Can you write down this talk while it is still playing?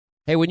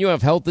Hey, when you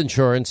have health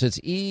insurance, it's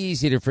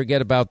easy to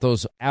forget about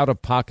those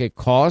out-of-pocket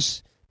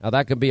costs. Now,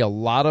 that can be a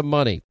lot of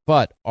money,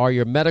 but are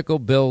your medical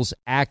bills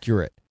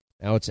accurate?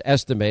 Now, it's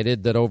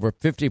estimated that over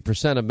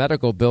 50% of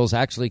medical bills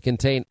actually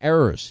contain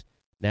errors.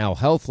 Now,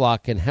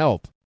 HealthLock can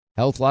help.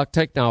 HealthLock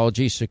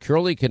technology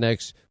securely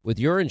connects with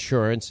your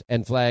insurance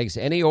and flags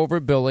any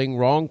overbilling,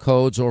 wrong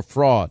codes, or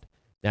fraud.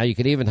 Now, you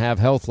can even have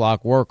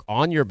HealthLock work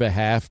on your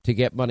behalf to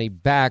get money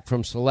back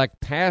from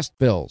select past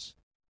bills.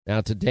 Now,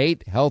 to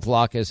date,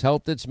 HealthLock has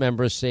helped its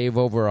members save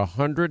over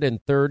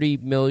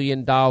 $130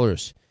 million.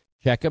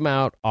 Check them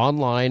out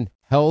online,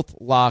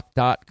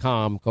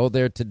 healthlock.com. Go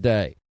there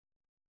today.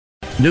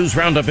 News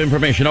Roundup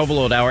Information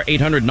Overload Hour,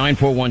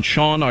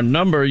 800-941-SEAN, our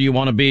number. You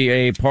want to be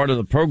a part of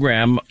the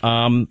program.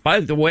 By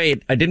the way,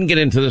 I didn't get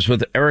into this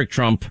with Eric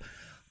Trump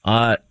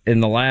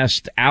in the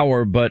last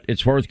hour, but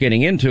it's worth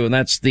getting into, and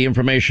that's the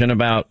information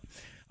about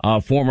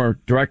former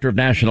Director of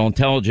National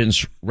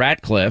Intelligence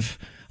Ratcliffe,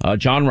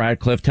 John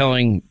Ratcliffe,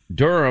 telling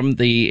Durham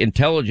the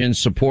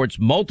intelligence supports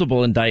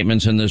multiple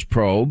indictments in this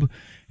probe.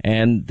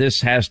 And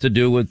this has to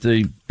do with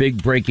the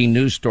big breaking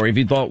news story. If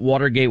you thought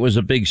Watergate was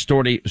a big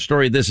story,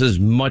 this is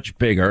much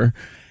bigger.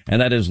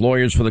 And that is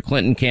lawyers for the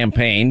Clinton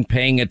campaign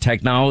paying a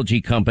technology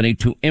company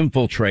to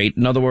infiltrate,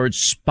 in other words,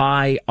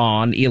 spy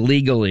on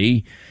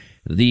illegally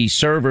the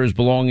servers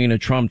belonging to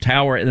Trump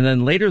Tower and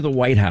then later the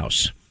White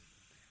House.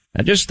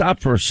 Now just stop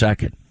for a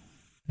second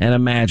and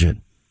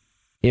imagine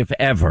if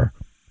ever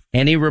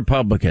any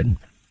Republican,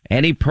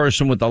 any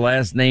person with the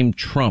last name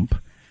Trump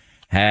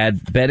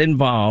had been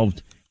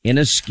involved in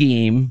a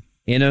scheme,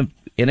 in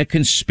a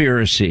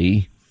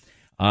conspiracy,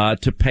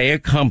 to pay a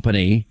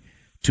company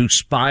to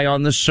spy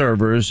on the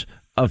servers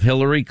of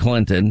Hillary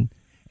Clinton,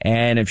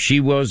 and if she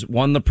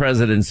won the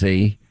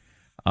presidency,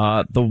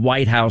 the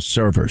White House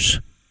servers.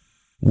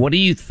 What do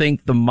you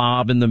think the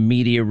mob and the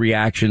media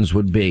reactions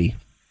would be?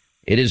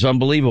 It is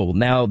unbelievable.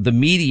 Now, the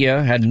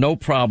media had no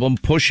problem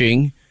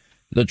pushing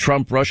the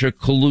Trump-Russia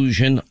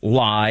collusion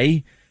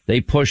lie. They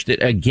pushed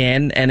it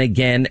again and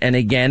again and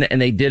again, and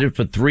they did it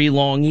for 3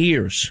 long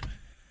years.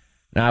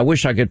 Now, I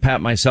wish I could pat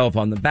myself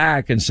on the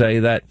back and say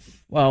that,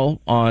 well,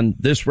 on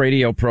this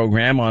radio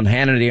program, on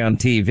Hannity on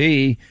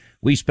TV,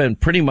 we spent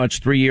pretty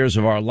much 3 years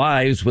of our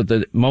lives with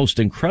the most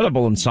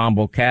incredible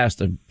ensemble cast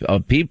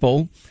of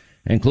people,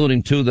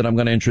 including 2 that I'm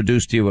going to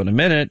introduce to you in a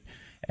minute.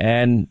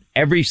 And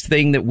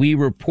everything that we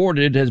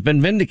reported has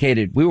been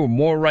vindicated. We were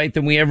more right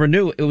than we ever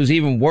knew. It was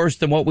even worse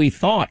than what we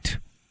thought.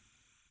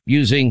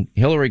 Using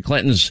Hillary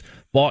Clinton's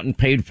bought and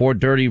paid for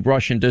dirty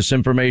Russian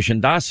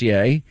disinformation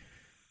dossier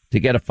to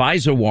get a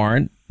FISA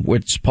warrant,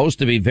 which is supposed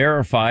to be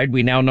verified.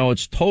 We now know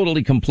it's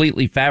totally,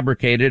 completely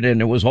fabricated,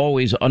 and it was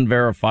always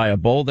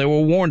unverifiable. They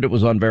were warned it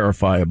was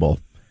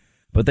unverifiable,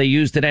 but they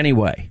used it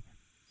anyway.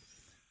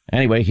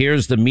 Anyway,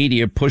 here's the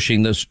media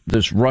pushing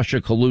this Russia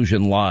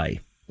collusion lie.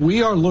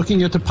 We are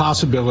looking at the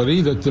possibility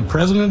that the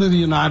President of the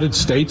United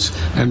States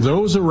and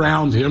those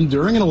around him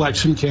during an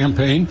election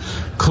campaign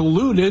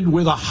colluded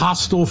with a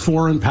hostile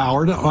foreign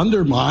power to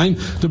undermine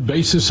the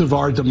basis of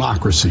our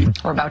democracy.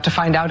 We're about to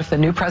find out if the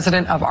new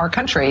president of our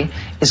country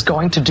is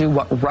going to do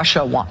what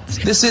Russia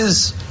wants. This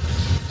is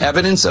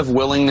evidence of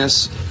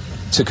willingness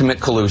to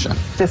commit collusion.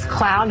 This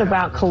cloud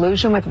about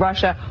collusion with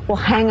Russia will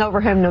hang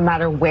over him no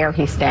matter where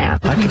he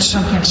stands. I can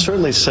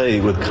certainly say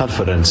with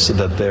confidence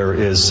that there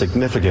is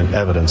significant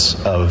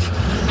evidence of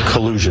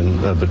collusion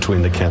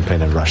between the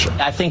campaign and Russia.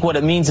 I think what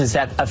it means is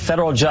that a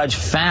federal judge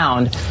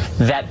found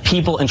that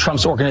people in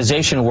Trump's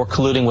organization were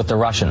colluding with the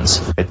Russians.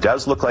 It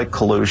does look like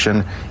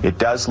collusion. It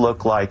does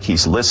look like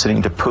he's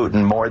listening to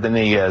Putin more than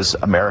he is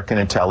American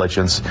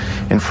intelligence.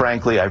 And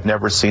frankly, I've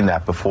never seen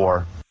that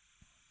before.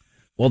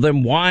 Well,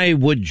 then why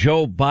would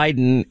Joe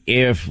Biden,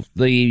 if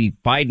the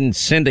Biden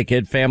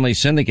syndicate, family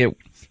syndicate,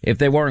 if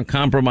they weren't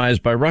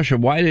compromised by Russia,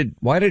 why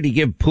did he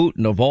give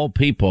Putin, of all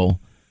people,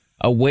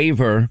 a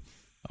waiver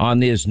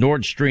on this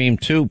Nord Stream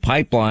 2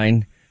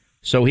 pipeline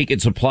so he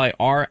could supply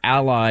our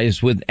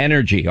allies with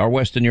energy, our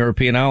Western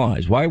European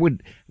allies?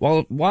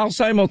 While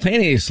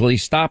simultaneously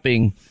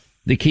stopping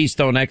the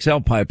Keystone XL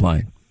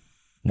pipeline?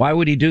 Why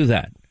would he do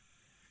that?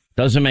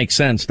 Doesn't make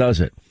sense,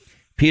 does it?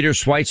 Peter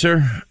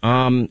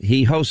Schweizer,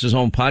 he hosts his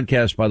own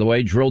podcast, by the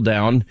way, Drill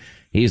Down.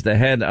 He's the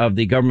head of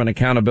the Government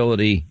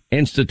Accountability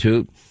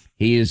Institute.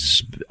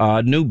 His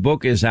new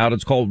book is out.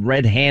 It's called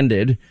Red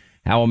Handed,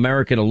 How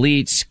American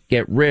Elites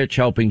Get Rich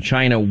Helping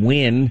China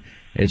Win.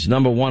 It's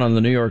 #1 on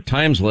the New York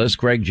Times list.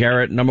 Greg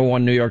Jarrett,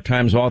 #1 New York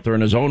Times author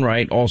in his own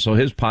right. Also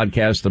his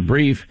podcast, The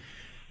Brief.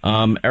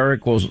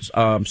 Greg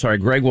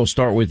will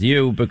start with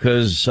you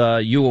because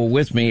you were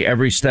with me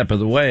every step of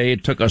the way.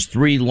 It took us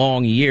 3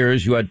 long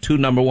years. You had 2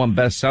 #1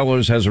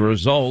 bestsellers as a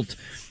result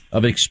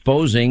of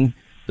exposing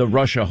the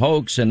Russia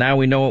hoax, and now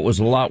we know it was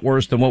a lot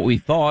worse than what we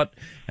thought.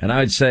 And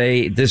I'd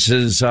say this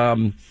is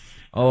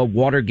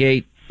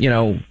Watergate,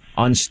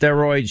 on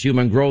steroids,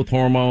 human growth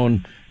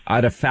hormone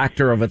at a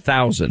factor of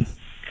 1,000.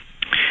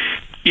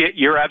 Yeah,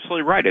 you're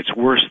absolutely right. It's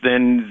worse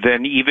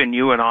than even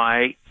you and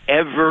I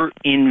ever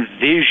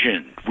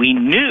envisioned. We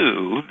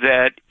knew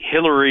that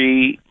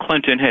Hillary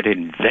Clinton had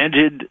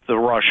invented the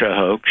Russia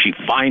hoax. She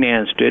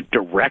financed it,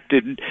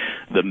 directed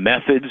the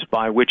methods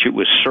by which it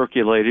was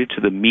circulated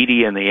to the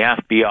media and the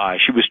FBI.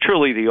 She was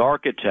truly the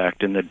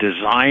architect and the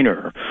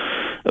designer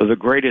of the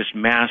greatest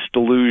mass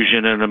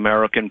delusion in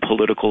American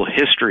political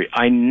history.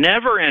 I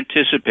never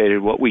anticipated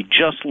what we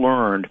just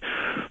learned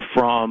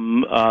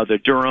from the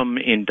Durham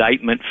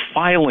indictment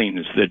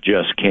filings that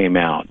just came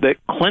out, that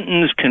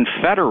Clinton's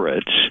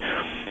Confederates,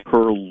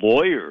 her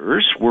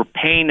lawyers, were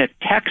paying a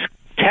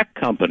tech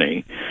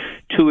company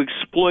to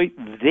exploit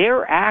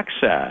their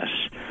access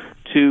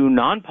to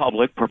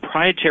non-public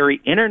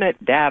proprietary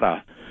internet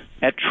data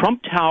at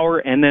Trump Tower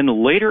and then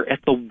later at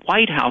the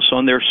White House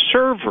on their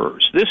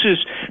servers. This is,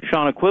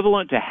 Sean,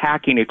 equivalent to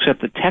hacking,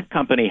 except the tech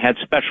company had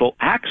special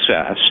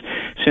access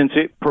since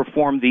it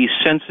performed these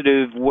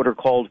sensitive, what are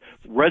called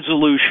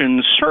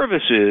resolution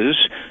services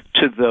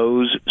to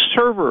those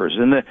servers.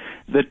 And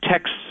the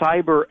tech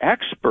cyber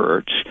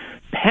experts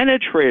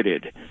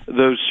penetrated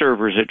those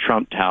servers at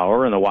Trump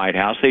Tower and the White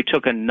House. They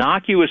took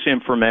innocuous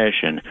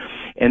information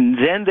and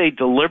then they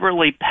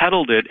deliberately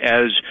peddled it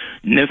as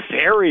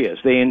nefarious.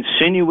 They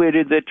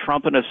insinuated that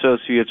Trump and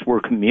associates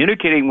were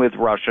communicating with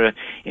Russia.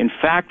 In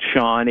fact,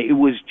 Sean, it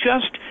was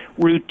just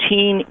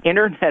routine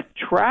internet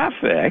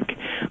traffic,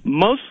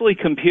 mostly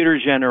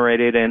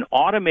computer-generated and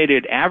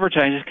automated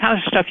advertising, the kind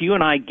of stuff you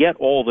and I get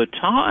all the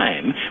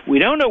time. We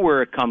don't know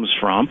where it comes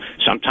from.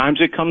 Sometimes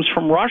it comes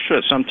from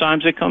Russia.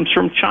 Sometimes it comes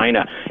from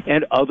China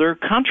and other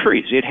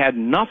countries. It had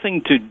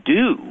nothing to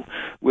do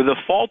with the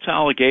false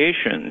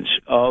allegations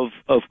of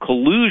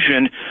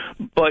collusion,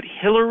 but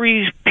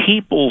Hillary's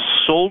people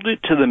sold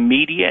it to the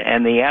media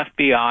and the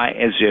FBI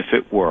as if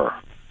it were.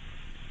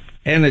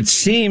 And it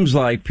seems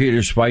like, Peter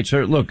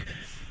Schweizer, look,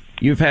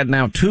 you've had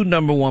now 2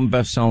 number-1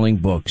 best-selling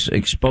books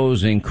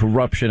exposing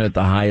corruption at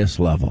the highest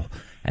level.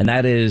 And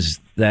that is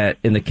that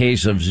in the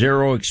case of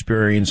Zero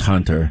Experience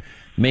Hunter,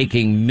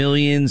 making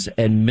millions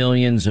and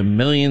millions and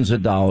millions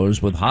of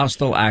dollars with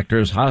hostile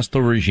actors,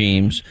 hostile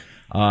regimes,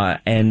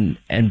 and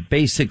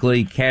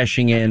basically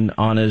cashing in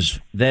on his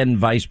then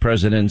vice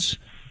president's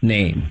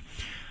name.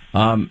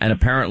 And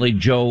apparently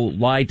Joe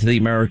lied to the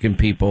American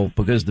people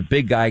because the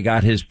big guy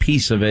got his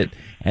piece of it.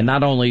 And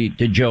not only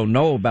did Joe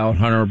know about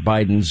Hunter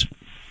Biden's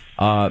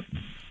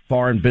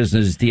foreign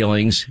business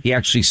dealings, he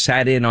actually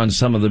sat in on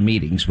some of the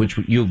meetings, which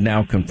you've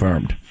now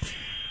confirmed.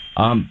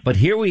 But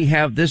here we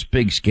have this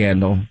big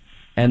scandal,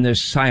 and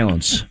there's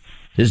silence.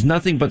 There's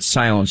nothing but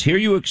silence. Here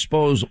you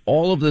expose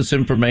all of this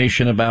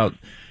information about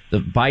the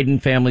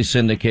Biden family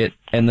syndicate,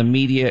 and the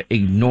media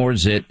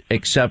ignores it,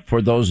 except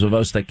for those of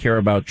us that care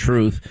about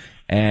truth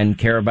and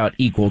care about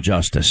equal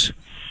justice.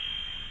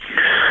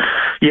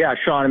 Yeah,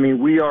 Sean, I mean,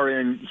 we are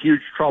in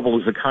huge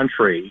trouble as a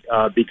country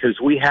because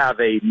we have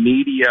a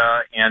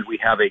media and we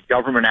have a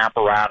government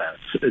apparatus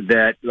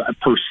that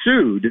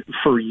pursued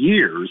for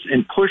years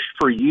and pushed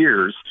for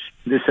years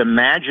this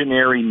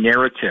imaginary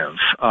narrative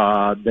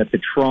that the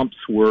Trumps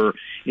were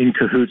in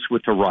cahoots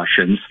with the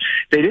Russians.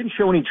 They didn't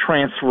show any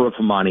transfer of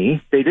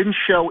money. They didn't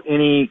show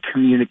any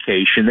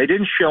communication. They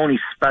didn't show any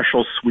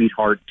special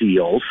sweetheart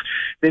deals.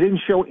 They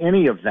didn't show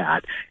any of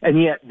that.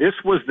 And yet this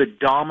was the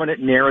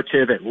dominant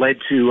narrative. It led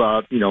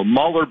to,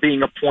 Mueller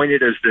being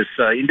appointed as this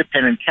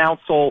independent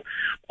counsel.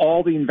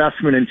 All the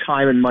investment in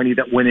time and money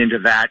that went into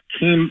that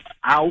came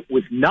out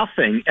with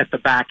nothing at the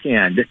back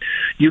end.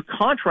 You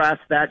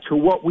contrast that to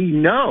what we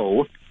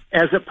know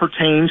as it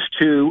pertains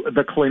to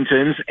the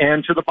Clintons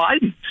and to the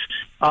Bidens.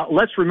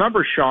 Let's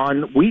remember,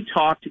 Sean, we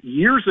talked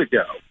years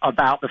ago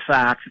about the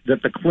fact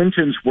that the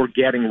Clintons were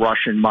getting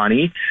Russian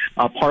money,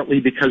 partly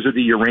because of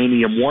the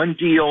Uranium One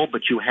deal,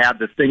 but you had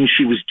the things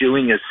she was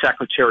doing as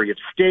Secretary of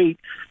State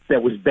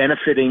that was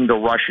benefiting the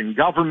Russian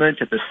government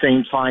at the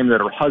same time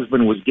that her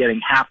husband was getting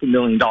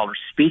 $500,000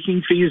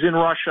 speaking fees in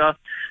Russia.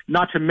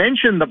 Not to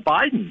mention the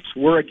Bidens,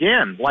 where,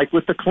 again, like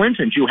with the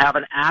Clintons, you have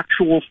an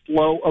actual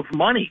flow of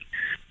money.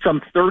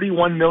 Some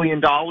 $31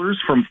 million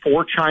from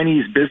 4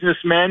 Chinese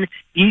businessmen,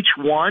 each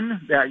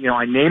one,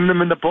 I name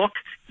them in the book,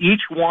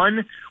 each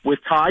one with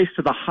ties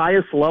to the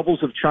highest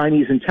levels of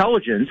Chinese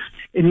intelligence,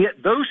 and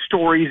yet those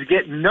stories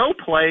get no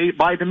play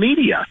by the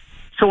media.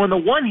 So on the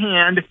one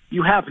hand,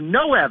 you have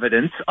no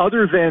evidence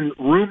other than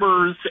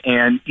rumors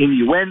and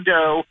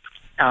innuendo,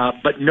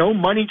 but no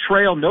money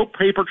trail, no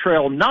paper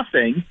trail,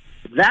 nothing.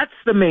 That's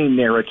the main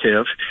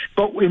narrative.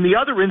 But in the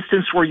other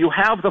instance where you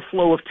have the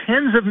flow of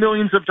tens of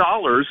millions of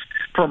dollars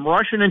from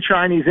Russian and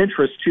Chinese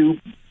interests to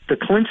the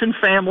Clinton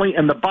family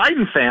and the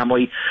Biden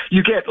family,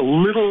 you get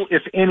little,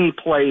 if any,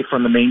 play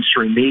from the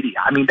mainstream media.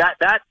 I mean,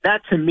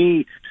 that to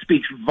me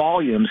speaks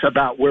volumes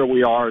about where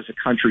we are as a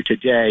country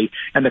today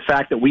and the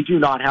fact that we do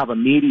not have a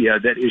media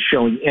that is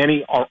showing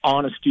any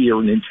honesty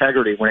or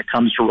integrity when it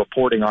comes to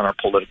reporting on our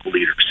political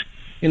leaders.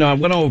 I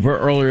went over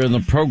earlier in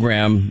the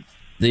program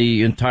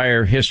the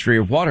entire history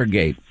of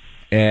Watergate.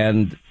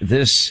 And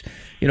this,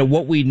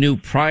 what we knew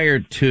prior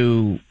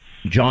to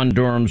John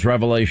Durham's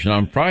revelation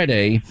on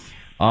Friday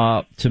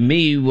to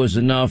me was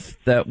enough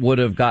that would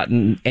have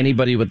gotten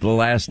anybody with the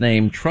last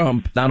name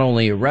Trump not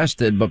only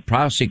arrested, but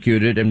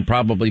prosecuted and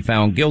probably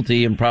found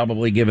guilty and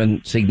probably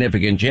given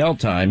significant jail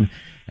time.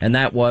 And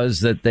that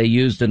was that they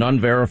used an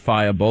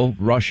unverifiable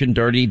Russian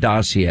dirty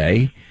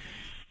dossier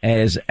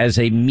as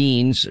a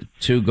means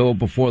to go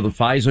before the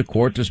FISA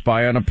court to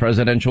spy on a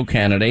presidential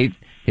candidate,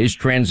 his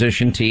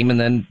transition team, and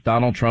then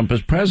Donald Trump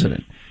as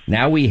president.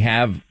 Now we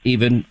have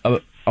even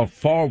a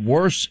far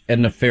worse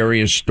and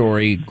nefarious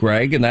story,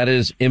 Greg, and that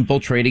is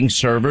infiltrating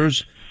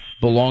servers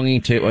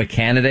belonging to a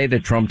candidate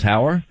at Trump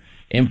Tower,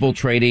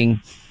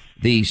 infiltrating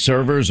the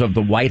servers of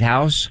the White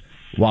House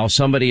while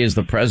somebody is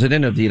the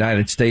president of the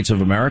United States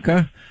of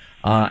America.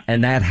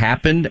 And that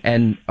happened.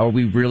 And are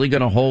we really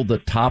going to hold the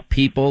top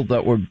people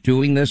that were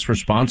doing this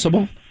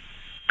responsible?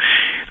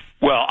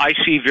 Well, I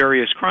see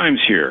various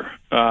crimes here.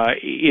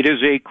 It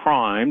is a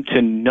crime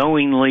to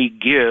knowingly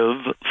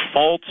give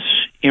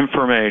false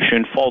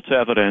information, false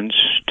evidence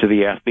to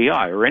the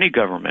FBI or any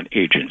government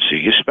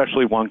agency,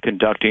 especially one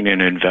conducting an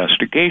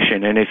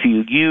investigation. And if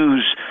you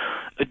use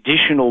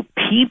additional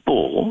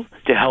people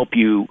to help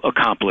you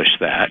accomplish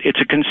that,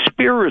 it's a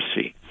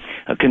conspiracy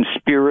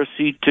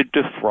to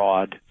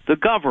defraud the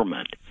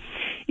government.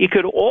 It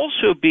could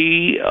also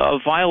be a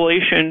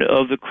violation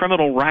of the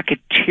criminal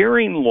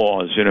racketeering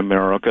laws in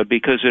America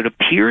because it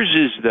appears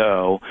as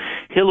though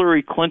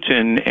Hillary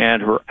Clinton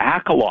and her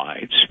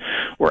acolytes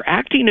were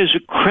acting as a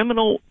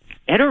criminal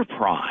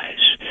enterprise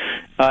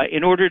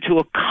in order to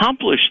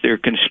accomplish their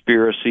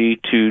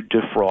conspiracy to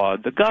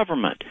defraud the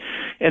government.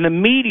 And the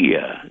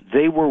media,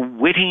 they were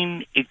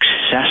witting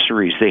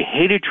accessories. They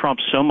hated Trump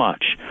so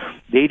much.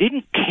 They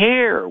didn't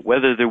care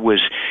whether there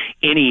was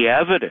any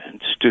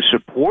evidence to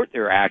support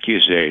their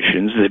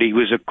accusations that he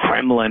was a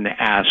Kremlin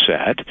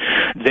asset.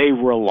 They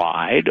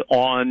relied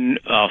on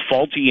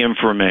faulty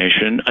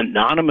information,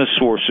 anonymous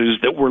sources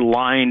that were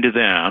lying to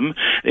them.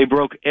 They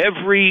broke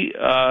every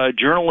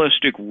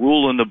journalistic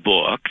rule in the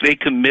book. They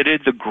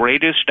committed the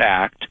greatest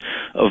act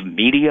of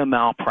media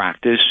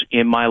malpractice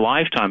in my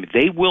lifetime.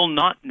 They will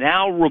not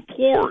now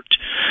report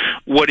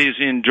what is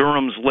in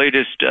Durham's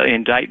latest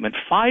indictment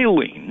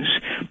filings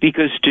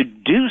because to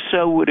do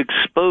so would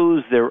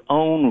expose their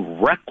own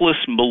reckless,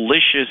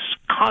 malicious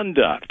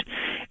conduct.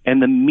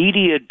 And the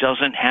media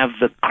doesn't have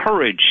the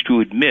courage to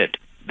admit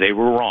they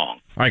were wrong.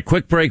 All right,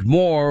 quick break.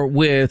 More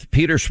with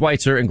Peter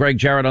Schweitzer and Greg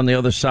Jarrett on the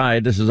other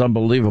side. This is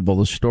unbelievable,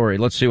 the story.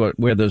 Let's see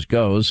where this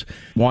goes.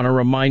 Want to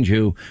remind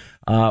you,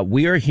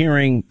 we are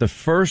hearing the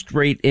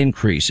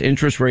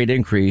interest rate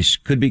increase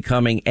could be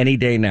coming any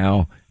day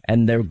now.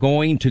 And they're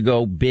going to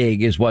go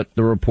big is what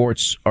the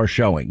reports are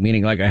showing,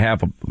 meaning like a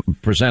half a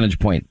percentage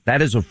point.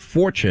 That is a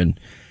fortune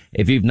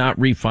if you've not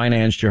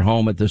refinanced your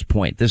home at this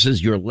point. This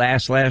is your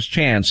last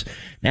chance.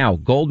 Now,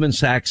 Goldman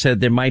Sachs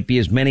said there might be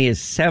as many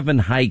as 7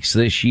 hikes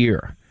this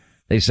year.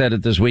 They said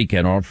it this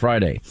weekend or on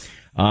Friday.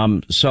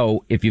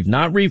 So if you've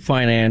not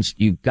refinanced,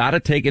 you've got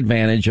to take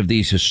advantage of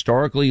these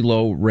historically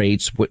low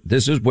rates.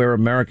 This is where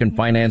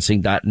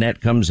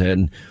AmericanFinancing.net comes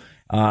in.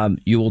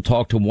 You will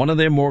talk to one of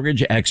their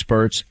mortgage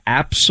experts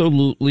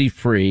absolutely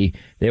free.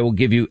 They will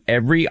give you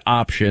every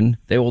option.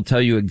 They will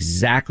tell you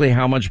exactly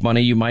how much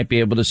money you might be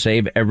able to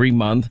save every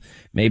month.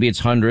 Maybe it's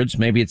hundreds,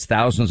 maybe it's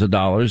thousands of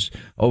dollars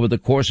over the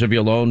course of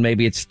your loan.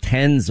 Maybe it's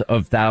tens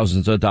of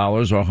thousands of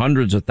dollars or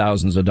hundreds of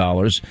thousands of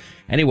dollars.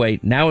 Anyway,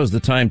 now is the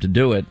time to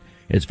do it.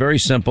 It's very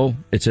simple.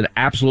 It's an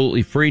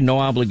absolutely free, no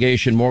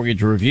obligation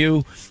mortgage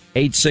review.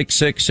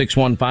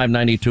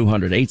 866-615-9200.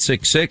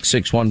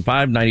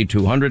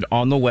 866-615-9200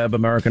 on the web,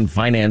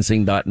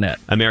 AmericanFinancing.net.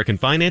 American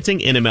Financing,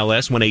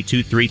 NMLS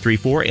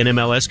 182334,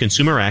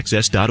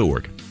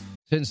 NMLSConsumerAccess.org.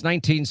 Since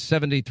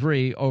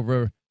 1973,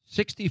 over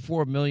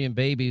 64 million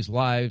babies'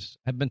 lives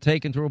have been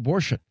taken through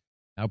abortion.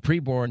 Now,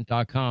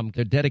 preborn.com,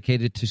 they're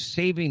dedicated to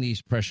saving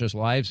these precious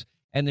lives,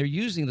 and they're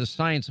using the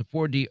science of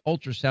 4D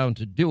ultrasound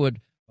to do it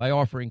by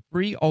offering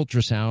free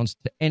ultrasounds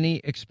to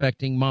any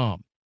expecting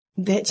mom.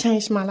 That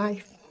changed my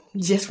life.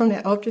 Just from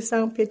that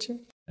ultrasound picture.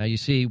 Now, you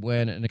see,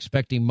 when an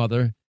expecting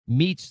mother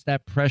meets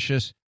that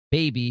precious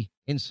baby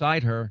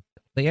inside her,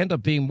 they end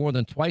up being more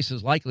than twice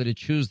as likely to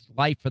choose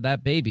life for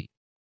that baby.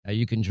 Now,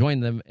 you can join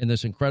them in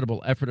this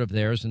incredible effort of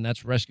theirs, and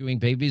that's rescuing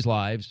babies'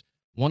 lives.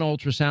 One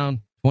ultrasound,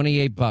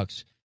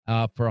 $28.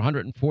 For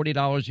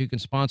 $140, you can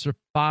sponsor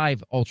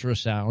 5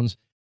 ultrasounds.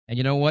 And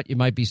you know what? You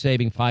might be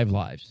saving 5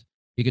 lives.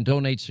 You can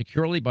donate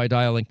securely by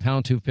dialing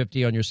pound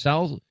 250 on your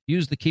cell.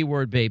 Use the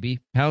keyword baby,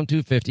 pound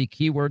 250,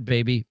 keyword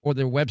baby, or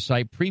their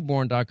website,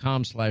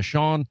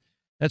 preborn.com/Sean.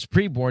 That's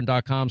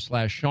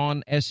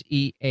preborn.com/Sean,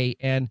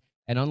 SEAN.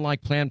 And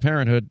unlike Planned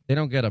Parenthood, they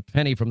don't get a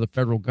penny from the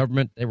federal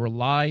government. They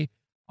rely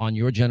on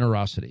your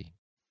generosity.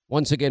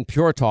 Once again,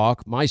 Pure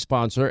Talk, my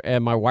sponsor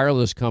and my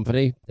wireless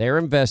company, they're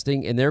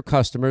investing in their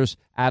customers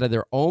out of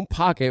their own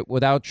pocket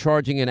without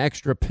charging an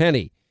extra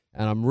penny.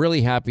 And I'm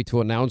really happy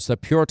to announce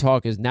that Pure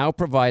Talk is now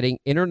providing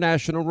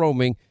international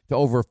roaming to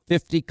over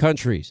 50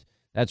 countries.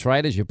 That's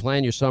right. As you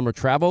plan your summer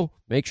travel,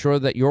 make sure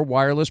that your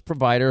wireless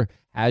provider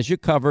has you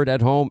covered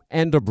at home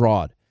and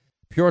abroad.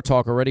 Pure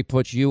Talk already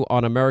puts you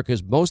on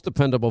America's most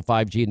dependable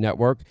 5G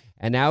network,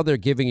 and now they're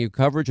giving you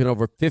coverage in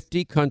over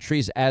 50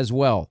 countries as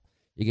well.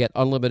 You get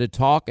unlimited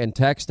talk and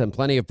text and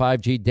plenty of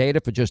 5G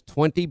data for just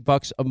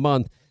 $20 a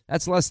month.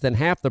 That's less than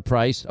half the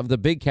price of the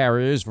big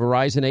carriers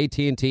Verizon,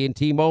 AT&T, and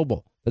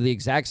T-Mobile for the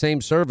exact same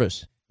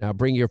service. Now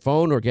bring your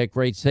phone or get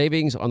great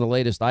savings on the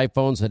latest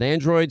iPhones and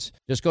Androids.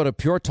 Just go to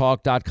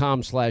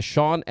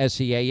puretalk.com/Sean,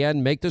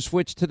 S-E-A-N. Make the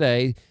switch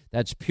today.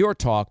 That's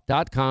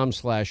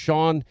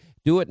puretalk.com/Sean.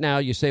 Do it now.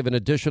 You save an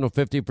additional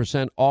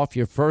 50% off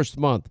your first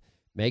month.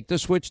 Make the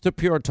switch to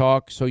Pure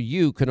Talk so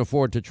you can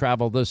afford to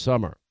travel this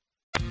summer.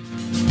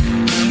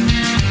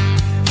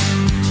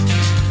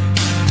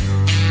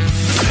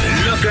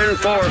 Looking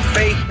for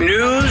fake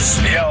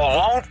news? You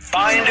won't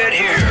find it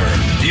here.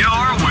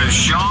 You're with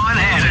Sean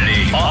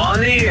Hannity on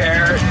the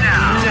air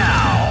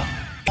now.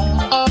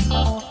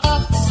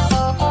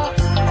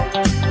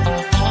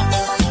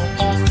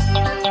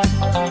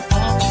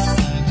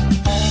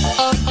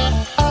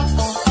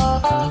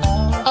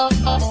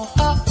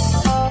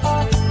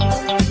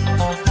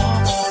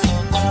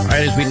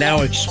 As we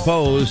now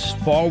expose,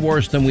 far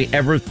worse than we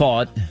ever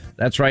thought.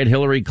 That's right,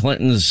 Hillary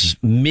Clinton's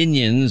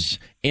minions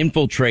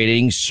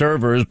infiltrating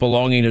servers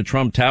belonging to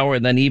Trump Tower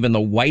and then even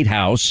the White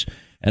House,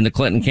 and the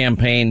Clinton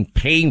campaign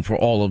paying for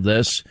all of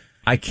this.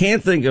 I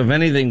can't think of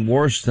anything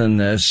worse than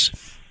this.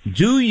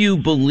 Do you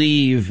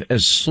believe,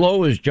 as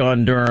slow as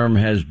John Durham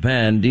has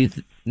been,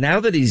 now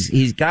that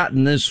he's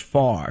gotten this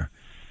far,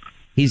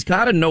 he's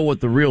got to know what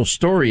the real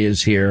story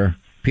is here,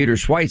 Peter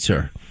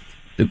Schweizer.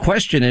 The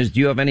question is, do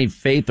you have any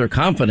faith or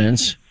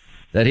confidence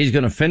that he's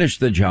going to finish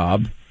the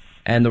job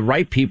and the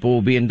right people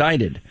will be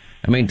indicted?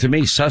 I mean, to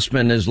me,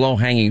 Sussman is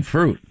low-hanging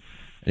fruit.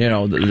 You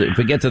know, if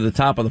we get to the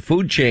top of the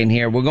food chain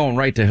here, we're going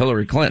right to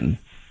Hillary Clinton.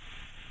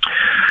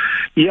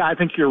 Yeah, I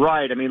think you're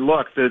right. I mean,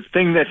 look, the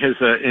thing that has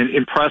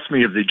impressed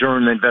me of the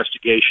Durham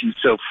investigation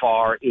so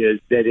far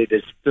is that it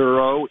is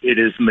thorough, it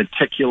is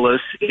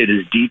meticulous, it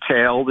is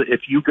detailed.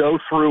 If you go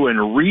through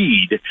and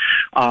read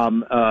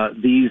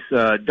these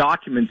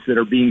documents that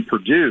are being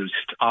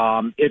produced,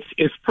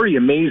 it's pretty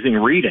amazing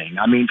reading.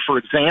 I mean, for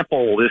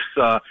example, this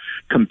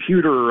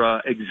computer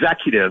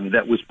executive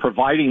that was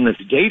providing this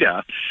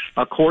data,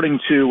 according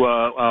to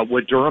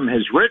what Durham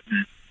has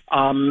written,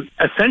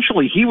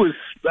 essentially he was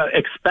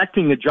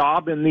expecting a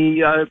job in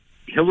the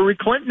Hillary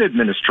Clinton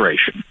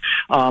administration.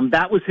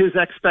 That was his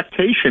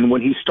expectation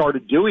when he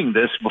started doing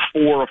this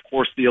before, of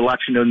course, the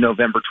election in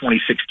November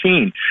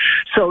 2016.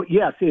 So,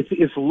 yes,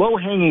 it's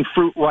low-hanging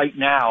fruit right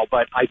now,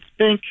 but I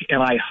think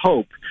and I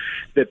hope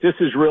that this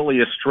is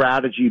really a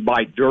strategy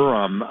by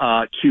Durham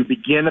to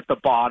begin at the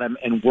bottom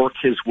and work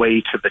his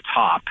way to the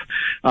top.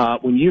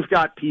 When you've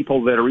got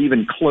people that are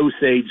even close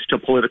aides to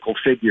political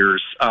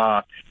figures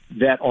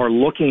that are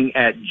looking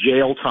at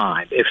jail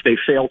time if they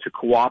fail to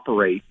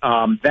cooperate.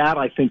 That,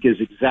 I think,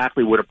 is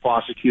exactly what a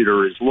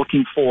prosecutor is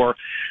looking for.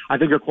 I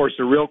think, of course,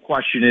 the real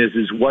question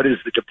is what is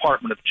the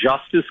Department of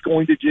Justice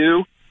going to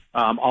do?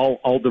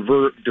 I'll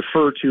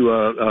defer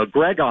to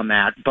Greg on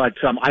that, but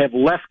I have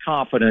less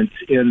confidence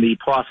in the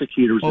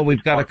prosecutors. Well,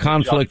 we've got a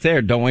conflict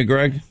there, don't we,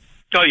 Greg?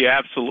 Oh, you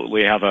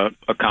absolutely have a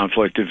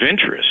conflict of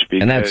interest.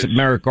 Because, and that's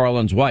Merrick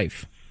Garland's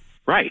wife.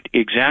 Right,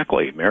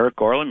 exactly. Merrick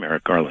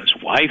Garland's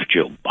wife,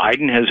 Joe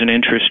Biden, has an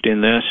interest in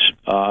this.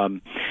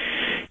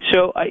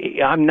 So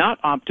I'm not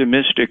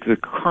optimistic the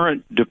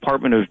current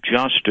Department of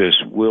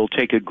Justice will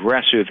take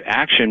aggressive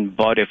action,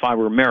 but if I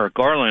were Merrick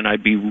Garland,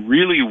 I'd be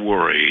really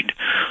worried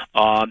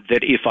that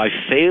if I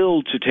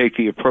failed to take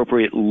the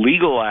appropriate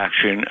legal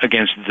action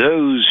against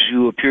those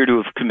who appear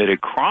to have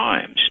committed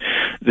crimes,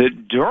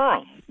 that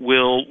Durham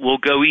will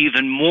go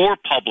even more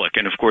public.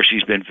 And, of course,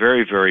 he's been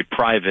very, very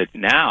private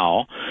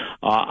now.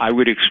 I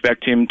would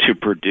expect him to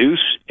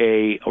produce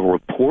a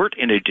report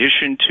in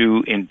addition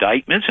to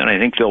indictments, and I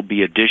think there'll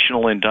be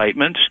additional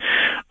indictments.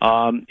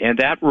 And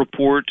that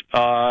report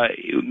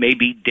may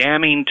be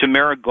damning to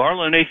Merrick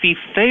Garland if he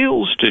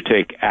fails to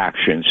take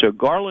action. So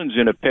Garland's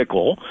in a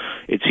pickle.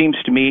 It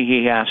seems to me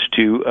he has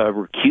to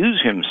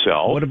recuse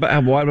himself.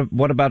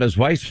 What about his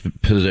wife's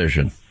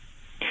position?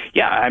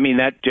 Yeah, I mean,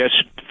 that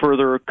just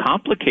further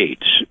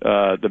complicates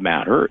the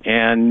matter.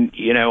 And,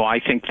 I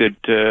think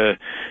that,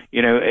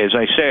 as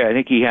I say, I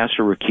think he has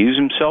to recuse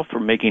himself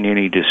from making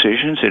any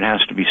decisions. It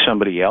has to be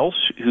somebody else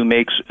who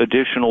makes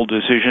additional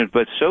decisions.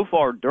 But so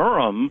far,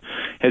 Durham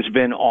has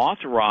been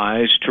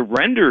authorized to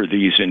render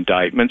these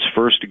indictments,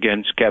 first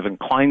against Kevin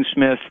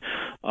Kleinsmith.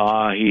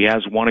 He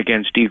has one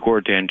against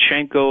Igor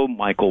Danchenko,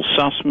 Michael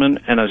Sussman.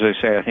 And as I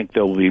say, I think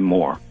there will be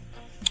more.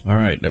 All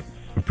right.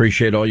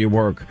 Appreciate all your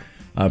work.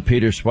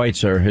 Peter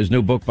Schweizer. His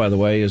new book, by the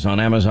way, is on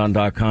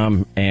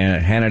Amazon.com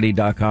and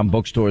Hannity.com,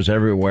 bookstores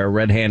everywhere.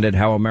 Red-Handed,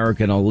 How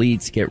American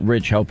Elites Get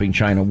Rich Helping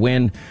China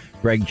Win.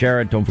 Greg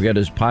Jarrett, don't forget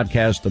his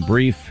podcast, The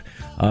Brief.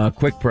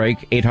 Quick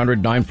break,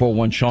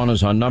 800-941-SEAN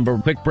is our number.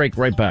 Quick break,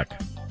 right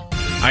back.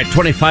 All right,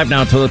 25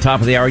 now to the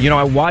top of the hour.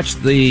 I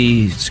watched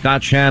the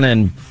Scott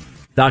Shannon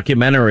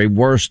documentary,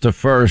 Worst to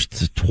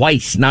First,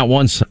 twice, not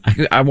once.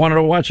 I wanted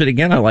to watch it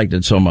again. I liked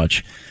it so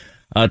much.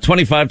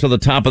 25 to the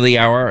top of the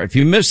hour. If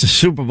you missed the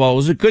Super Bowl, it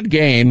was a good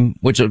game,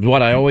 which is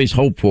what I always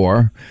hope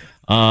for.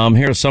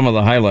 Here are some of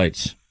the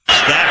highlights.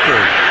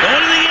 Stafford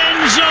going to the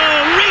end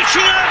zone,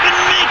 reaching up and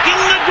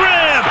making the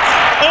grab.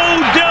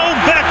 Odell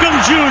Beckham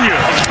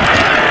Jr.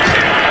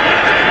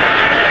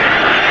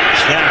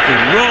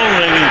 Stafford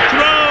rolling and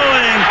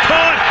throwing,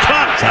 caught.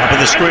 Top of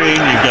the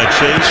screen, you've got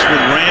Chase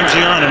with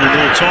Ramsey on him. A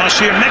little toss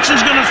here.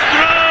 Mixon's going to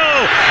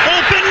throw.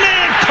 Open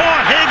man,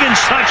 caught.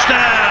 Higgins,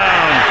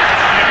 touchdown.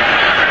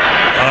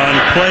 On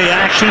play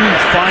action,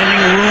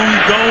 finding room,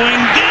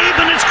 going deep,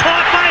 and it's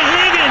caught by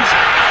Higgins.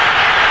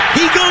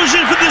 He goes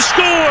in for the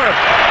score.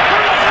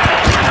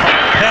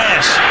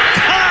 Pass.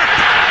 Caught.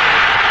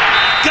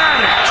 Got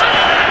it.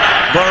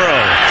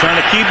 Burrow trying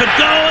to keep it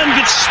going,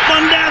 gets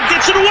spun down,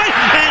 gets it away,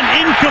 and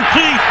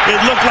incomplete. It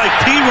looked like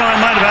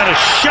P-Ron might have had a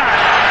shot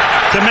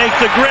to make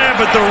the grab,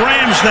 but the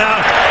Rams now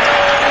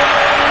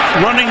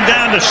running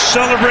down to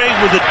celebrate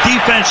with a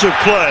defensive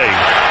play.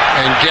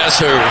 And guess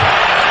who?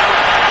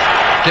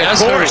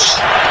 Guess of course.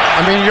 who?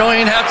 I mean, you don't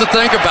even have to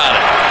think about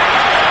it.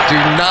 Do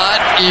not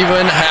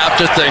even have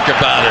to think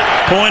about it.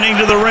 Pointing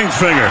to the ring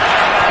finger.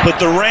 But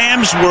the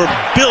Rams were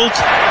built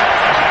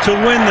to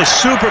win the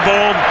Super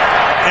Bowl,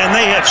 and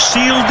they have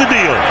sealed the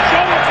deal.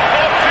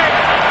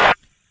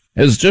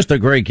 It was just a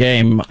great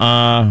game.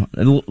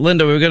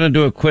 Linda, we're going to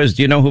do a quiz.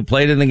 Do you know who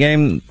played in the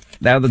game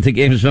now that the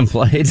game's been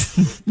played?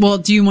 Well,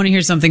 do you want to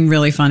hear something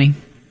really funny?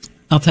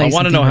 I'll tell you. I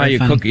want to know how your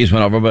cookies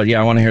went over, but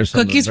yeah, I want to hear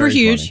something. Cookies were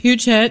huge,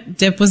 huge hit.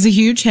 Dip was a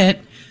huge hit.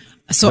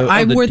 So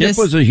I wore this.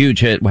 Dip was a huge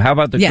hit. Well, how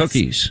about the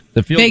cookies?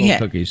 The field goal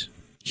cookies.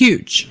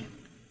 Huge.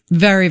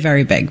 Very,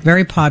 very big.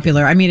 Very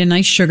popular. I made a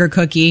nice sugar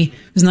cookie.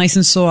 It was nice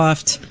and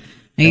soft.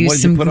 I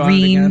used some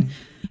green.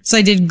 So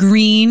I did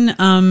green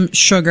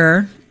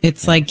sugar.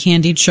 It's like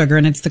candied sugar,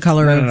 and it's the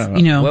color of,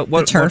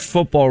 the turf. What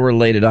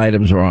football-related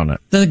items were on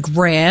it? The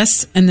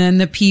grass, and then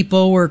the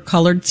people were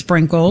colored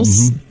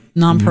sprinkles,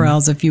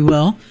 nonpareils, if you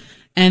will.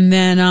 And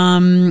then,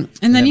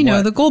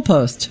 the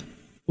goalpost.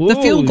 The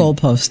field goal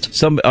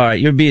post. All right,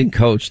 you're being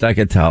coached. I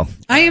could tell.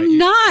 I am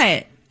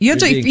not. You have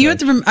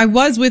to. I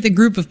was with a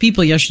group of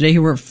people yesterday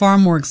who were far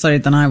more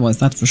excited than I was.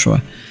 That's for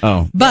sure.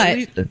 Oh,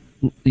 but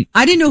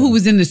I didn't know who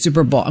was in the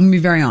Super Bowl. I'm gonna be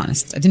very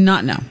honest. I did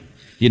not know.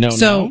 You know.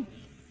 So,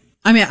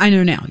 I mean, I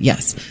know now.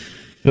 Yes.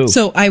 Who?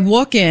 So I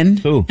walk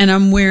in and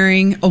I'm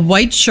wearing a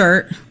white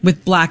shirt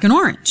with black and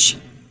orange.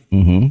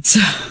 Mm-hmm.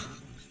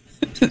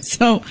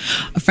 So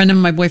a friend of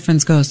my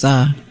boyfriend's goes,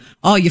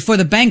 "Oh, you're for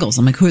the Bengals."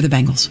 I'm like, "Who are the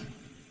Bengals?"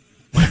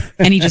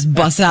 And he just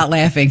busts out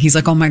laughing. He's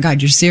like, "Oh my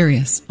God, you're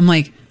serious?" I'm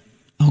like,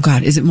 "Oh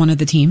God, is it one of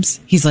the teams?"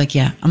 He's like,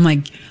 "Yeah." I'm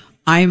like,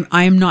 I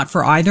am not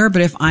for either,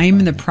 but if I'm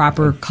in the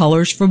proper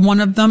colors for one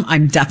of them,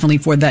 I'm definitely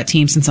for that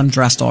team since I'm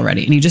dressed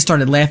already. And he just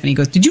started laughing. He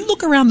goes, "Did you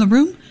look around the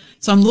room?"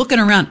 So I'm looking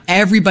around.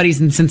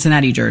 Everybody's in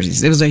Cincinnati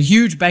jerseys. It was a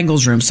huge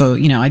Bengals room. So,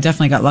 I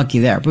definitely got lucky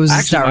there. But it was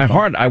actually my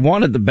heart. I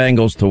wanted the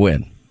Bengals to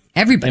win.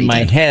 Everybody in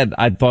my head,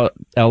 I thought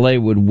LA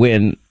would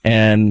win,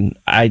 and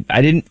I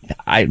didn't.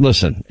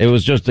 Listen, it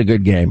was just a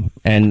good game,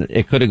 and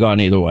it could have gone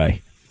either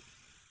way.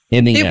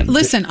 In the end,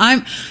 listen,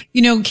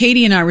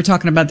 Katie and I were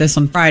talking about this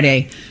on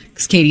Friday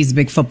because Katie's a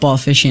big football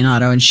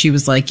aficionado, and she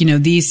was like,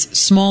 these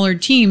smaller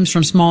teams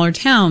from smaller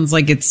towns,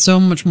 like it's so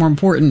much more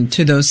important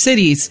to those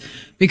cities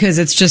because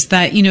it's just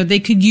that they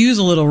could use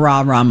a little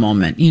rah-rah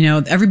moment.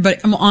 Everybody.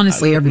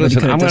 Honestly, everybody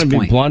could at this point. I'm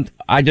going to be blunt.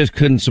 I just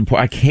couldn't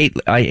support.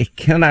 I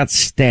cannot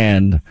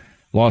stand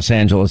Los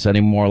Angeles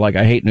anymore. Like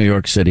I hate New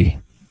York City.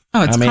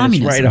 Oh, it's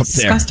communism. It's right up it's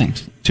disgusting.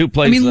 There. 2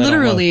 places.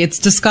 Literally, it's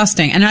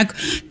disgusting. And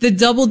the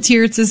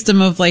double-tiered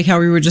system of like how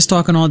we were just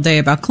talking all day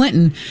about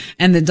Clinton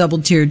and the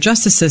double-tiered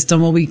justice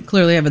system. Well, we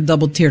clearly have a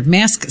double-tiered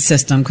mask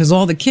system because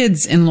all the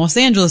kids in Los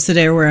Angeles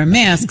today are wearing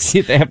masks.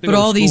 They have to but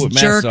go all to school these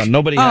with masks on.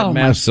 Nobody had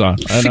masks on.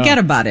 Forget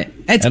about it.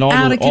 It's and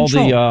out of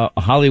control. All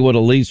the Hollywood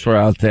elites were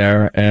out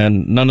there,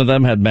 and none of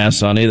them had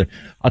masks on either.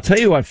 I'll tell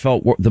you, I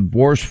felt the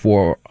worst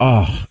for.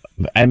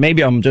 And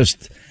maybe I'm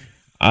just.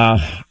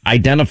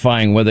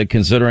 Identifying with it,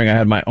 considering I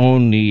had my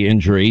own knee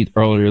injury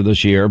earlier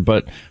this year,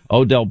 but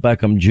Odell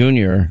Beckham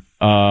Jr.,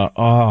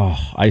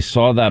 I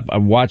saw that. I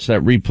watched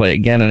that replay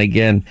again and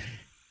again.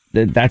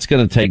 That's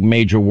going to take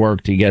major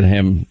work to get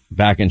him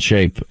back in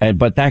shape.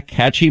 But that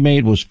catch he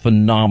made was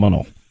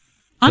phenomenal.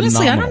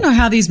 Honestly, I don't know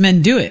how these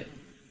men do it.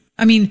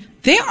 I mean,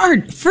 they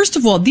are, first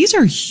of all, these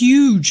are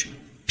huge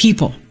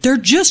people. They're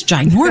just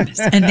ginormous,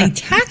 and they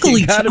tackle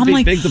each other. You gotta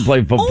be big to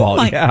play football.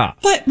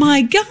 But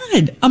my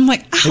God, I'm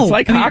like, ow. It's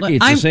like hockey.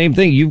 It's the same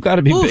thing. You've got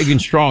to be big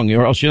and strong,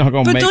 or else you're not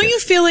going to make it. But don't you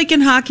feel like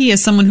in hockey,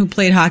 as someone who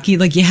played hockey,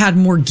 like you had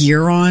more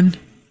gear on?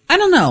 I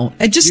don't know.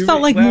 It just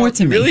felt like more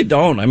to me. You really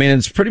don't. I mean,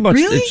 it's pretty much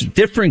it's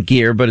different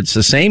gear, but it's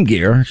the same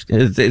gear.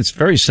 It's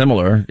very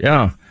similar.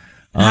 Yeah.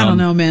 I don't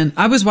know, man.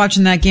 I was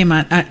watching that game.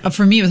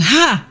 For me, it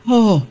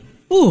was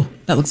ooh,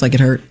 that looks like it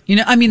hurt.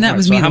 That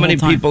was me. How many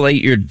people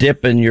ate your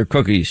dip and your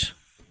cookies?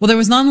 Well, there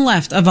was none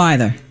left of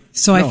either.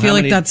 So I feel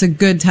like that's a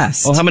good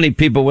test. Well, how many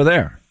people were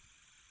there?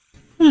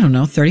 I don't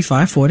know,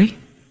 35, 40.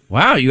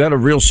 Wow, you had a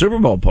real Super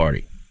Bowl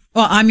party.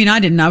 Well, I mean, I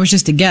didn't. I was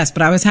just a guest,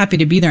 but I was happy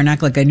to be there and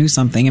act like I knew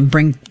something and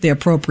bring the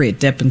appropriate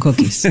dip and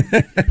cookies.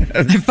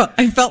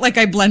 I felt like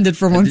I blended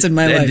for once in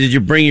my life. Did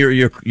you bring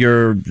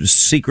your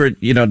secret,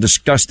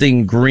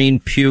 disgusting green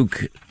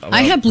puke?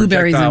 I had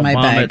blueberries in my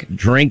bag.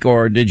 Drink,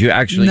 or did you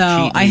actually cheat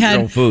and eat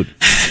your own food?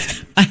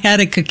 I had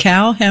a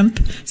cacao hemp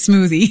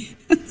smoothie,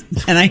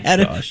 and I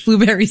had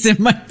blueberries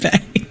in my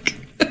bag.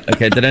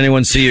 Okay, did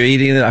anyone see you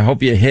eating it? I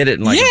hope you hid it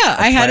in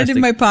I had it in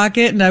my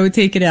pocket, and I would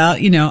take it out.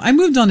 I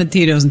moved on to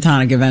Tito's and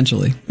tonic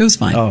eventually. It was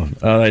fine. Oh,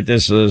 all right,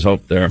 there's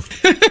hope there.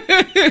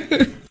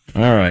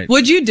 All right.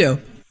 What'd you do?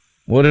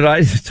 What did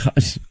I?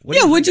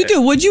 What'd you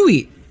do? What'd you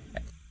eat?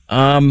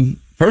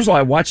 First of all,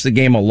 I watched the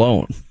game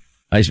alone.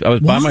 I was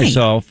by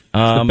myself.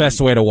 It's the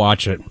best way to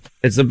watch it.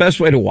 It's the best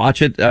way to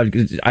watch it.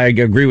 I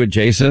agree with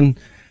Jason.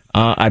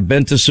 I've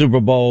been to Super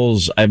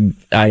Bowls.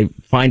 I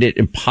find it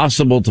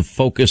impossible to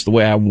focus the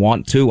way I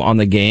want to on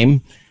the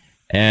game.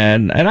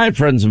 And I had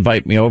friends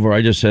invite me over.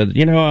 I just said,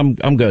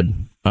 I'm good.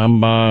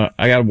 I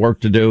got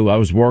work to do. I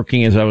was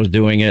working as I was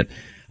doing it.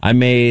 I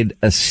made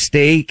a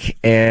steak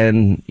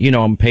and,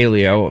 I'm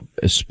paleo,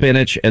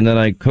 spinach, and then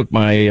I cooked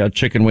my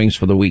chicken wings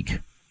for the week.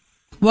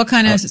 What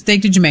kind of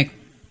steak did you make?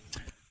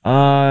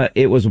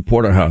 It was a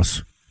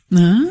porterhouse.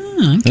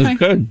 Oh, okay. It was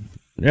good.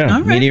 Yeah, All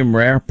right. Medium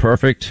rare,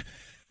 perfect.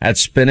 Had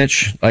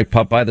spinach, like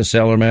Popeye the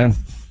Sailor Man.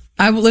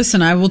 I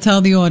will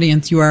tell the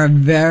audience you are a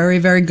very,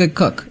 very good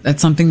cook.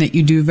 That's something that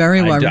you do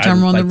very well. Every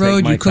time we're on the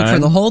road, you cook for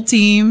the whole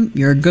team.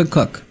 You're a good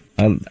cook.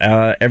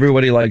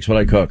 Everybody likes what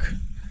I cook.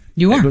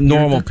 You are.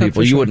 Normal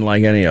people, you wouldn't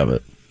like any of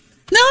it.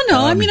 No.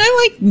 I mean,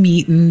 I like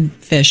meat and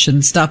fish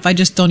and stuff. I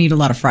just don't eat a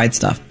lot of fried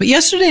stuff. But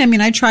yesterday,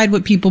 I tried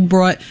what people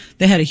brought.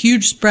 They had a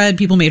huge spread.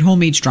 People made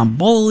homemade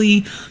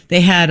stromboli.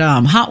 They had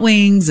hot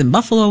wings and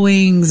buffalo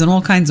wings and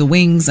all kinds of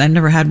wings. I'd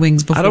never had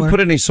wings before. I don't put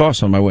any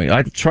sauce on my wings.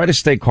 I try to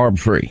stay carb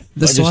free.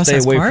 The sauce just stay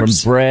has away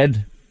carbs? from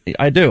bread.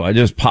 I do. I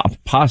just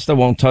pasta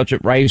won't touch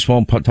it. Rice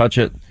won't touch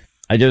it.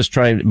 I just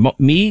try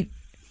meat,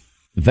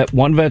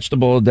 one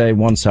vegetable a day,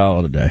 one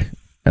salad a day,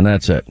 and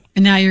that's it.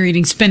 And now you're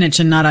eating spinach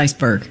and not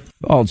iceberg.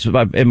 Oh,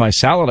 in my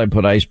salad, I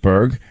put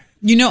iceberg.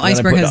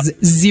 Iceberg has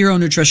zero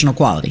nutritional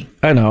quality.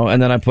 I know.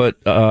 And then I put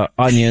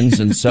onions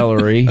and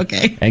celery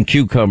okay. and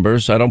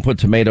cucumbers. I don't put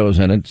tomatoes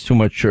in it. It's too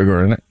much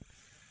sugar in it.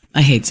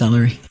 I hate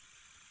celery.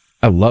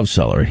 I love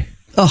celery.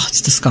 Oh,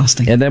 it's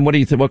disgusting. And then what do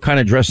you think? What kind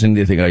of dressing do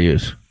you think I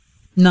use?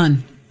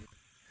 None.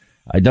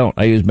 I don't.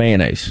 I use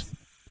mayonnaise.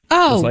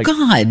 Oh,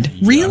 God.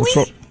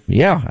 Really?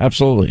 Yeah,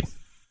 absolutely.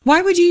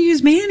 Why would you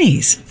use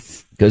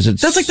mayonnaise? Because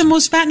that's like the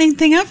most fattening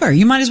thing ever.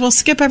 You might as well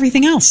skip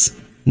everything else.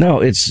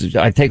 No,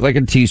 I take like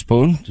a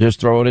teaspoon, just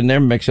throw it in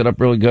there, mix it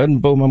up really good,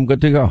 and boom, I'm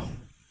good to go.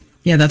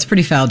 Yeah, that's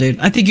pretty foul, dude.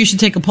 I think you should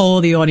take a poll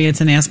of the audience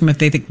and ask them if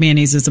they think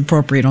mayonnaise is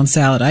appropriate on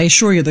salad. I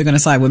assure you they're going to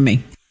side with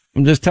me.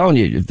 I'm just telling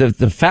you,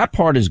 the fat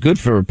part is good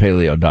for a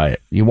paleo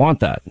diet. You want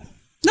that.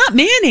 Not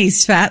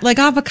mayonnaise fat, like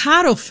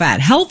avocado fat,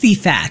 healthy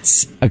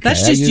fats. Okay,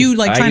 that's just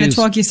trying to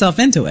talk yourself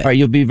into it. All right,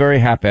 you'll be very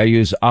happy. I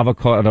use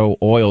avocado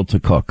oil to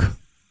cook.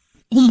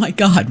 Oh, my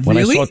God, when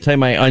really? When I saute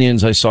my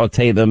onions, I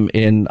saute them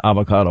in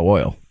avocado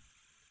oil.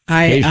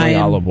 Occasionally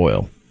olive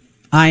oil.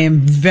 I am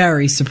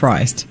very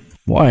surprised.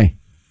 Why?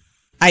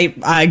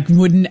 I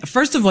wouldn't.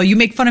 First of all, you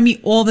make fun of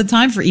me all the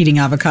time for eating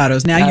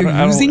avocados. Now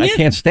you're using it? I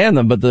can't stand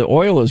them, but the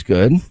oil is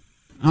good.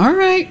 All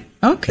right.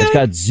 Okay. It's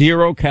got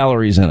 0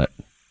 calories in it.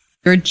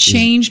 You're a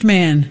changed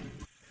man.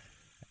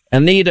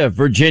 Anita,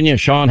 Virginia,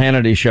 Sean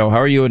Hannity Show. How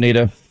are you,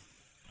 Anita?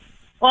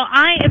 Well,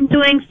 I am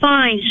doing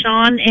fine,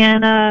 Sean,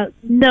 and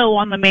no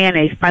on the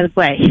mayonnaise, by the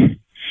way.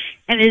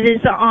 And it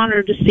is an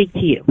honor to speak to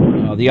you.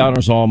 The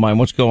honor's all mine.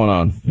 What's going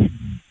on?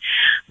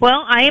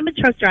 Well, I am a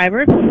truck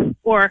driver,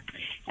 or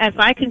as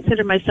I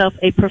consider myself,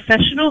 a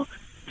professional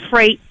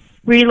freight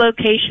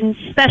relocation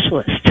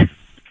specialist.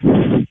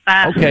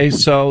 Okay,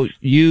 so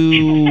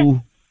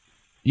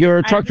you're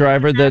a truck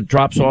driver that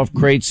drops off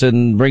crates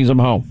and brings them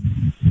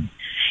home.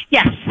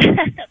 Yes.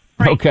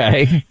 Right.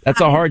 Okay,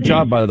 that's a hard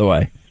job, by the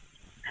way.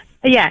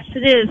 Yes,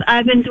 it is.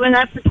 I've been doing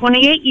that for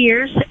 28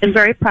 years and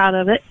very proud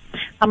of it.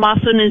 I'm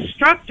also an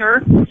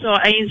instructor, so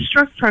I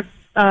instruct truck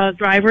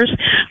drivers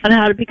on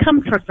how to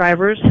become truck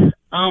drivers.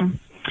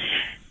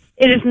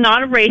 It is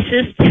not a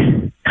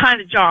racist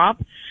kind of job.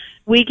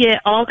 We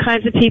get all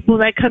kinds of people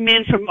that come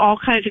in from all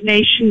kinds of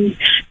nations,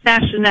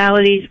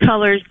 nationalities,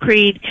 colors,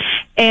 creed,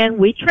 and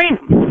we train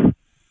them.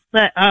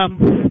 But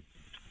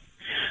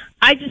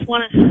I just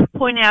want to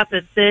point out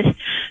that the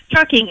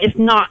trucking is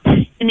not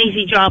an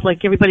easy job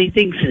like everybody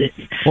thinks it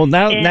is. Well,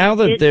 now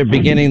that they're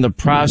beginning the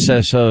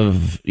process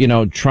of,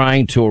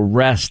 trying to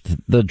arrest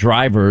the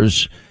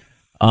drivers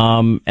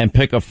and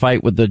pick a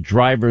fight with the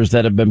drivers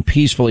that have been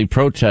peacefully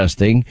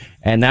protesting,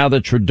 and now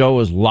that Trudeau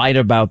has lied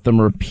about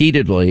them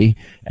repeatedly,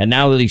 and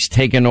now that he's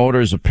taken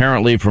orders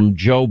apparently from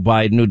Joe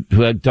Biden,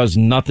 who does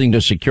nothing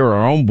to secure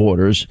our own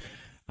borders,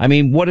 I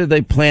mean, what are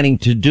they planning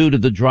to do to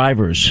the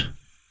drivers?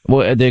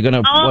 Well, they're going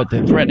to,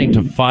 they're threatening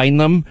to fine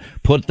them,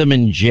 put them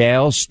in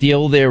jail,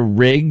 steal their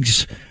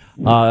rigs,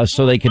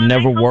 so they can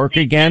never work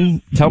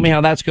again? Tell me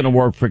how that's going to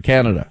work for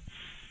Canada.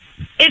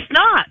 It's not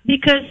not,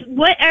 because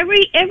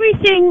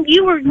everything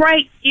you were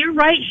right. You're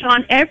right,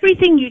 Sean.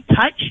 Everything you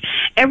touch,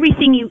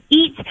 everything you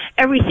eat,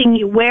 everything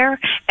you wear,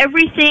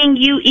 everything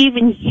you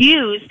even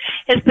use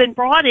has been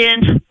brought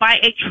in by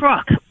a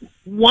truck,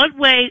 one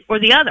way or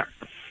the other.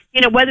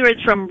 You know, whether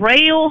it's from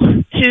rail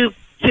to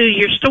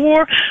your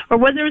store or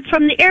whether it's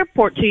from the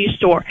airport to your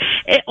store,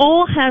 it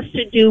all has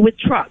to do with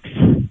trucks.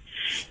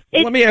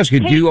 Let me ask you,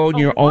 do you own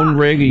your own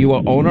rig? Are you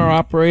an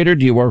owner-operator?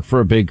 Do you work for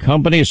a big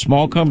company, a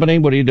small company?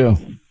 What do you do?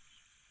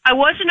 I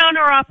was an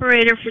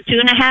owner-operator for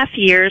 2.5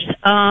 years.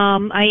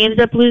 I ended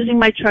up losing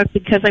my truck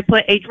because I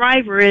put a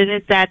driver in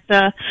it that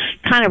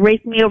kind of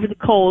raked me over the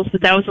coals,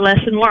 but that was a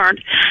lesson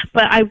learned.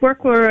 But I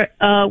work for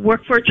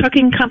a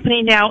trucking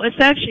company now. It's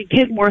actually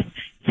Kenworth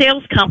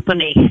Sales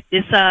Company.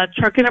 It's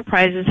Truck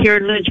Enterprises here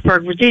in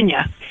Lynchburg,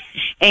 Virginia.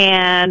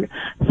 And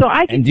so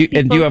I can...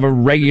 And do you have a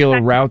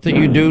regular route that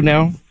you do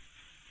now?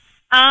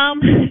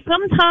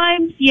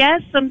 Sometimes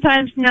yes,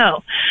 sometimes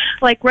no.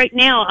 Like right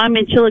now, I'm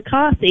in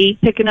Chillicothe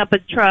picking up a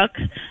truck,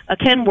 a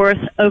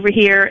Kenworth over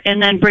here,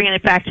 and then bringing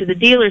it back to the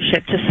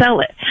dealership to sell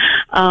it.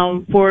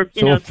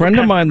 A friend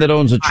of mine that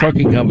owns a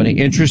trucking company,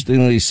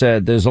 interestingly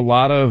said there's a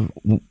lot of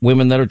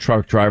women that are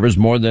truck drivers,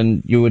 more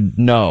than you would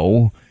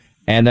know,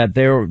 and that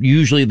they're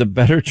usually the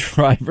better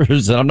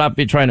drivers. And I'm not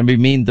trying to be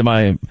mean to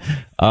my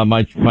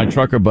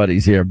trucker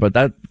buddies here, but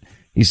that.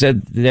 He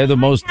said they're the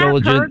most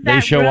diligent.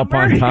 They show up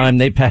on time.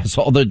 They pass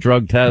all the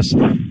drug tests.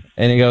 And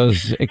he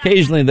goes,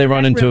 occasionally they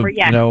run into,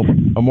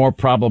 a more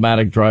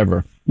problematic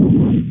driver.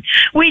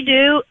 We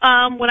do.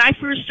 When I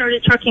first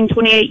started trucking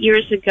 28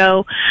 years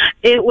ago,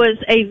 it was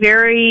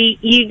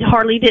you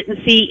hardly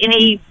didn't see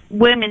any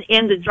women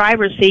in the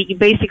driver's seat. You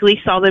basically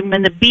saw them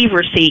in the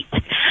beaver seat.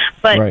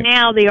 But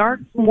now they are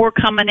more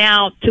coming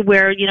out to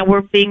where,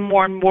 we're being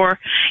more and more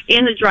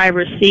in the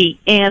driver's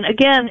seat. And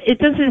again, it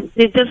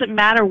doesn't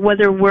matter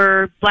whether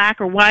we're black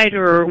or white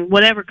or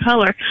whatever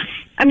color.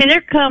 I mean,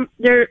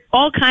 there are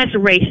all kinds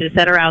of races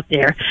that are out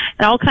there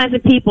and all kinds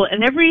of people.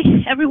 And every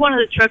one of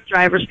the truck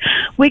drivers,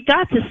 we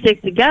got to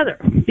stick together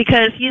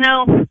because,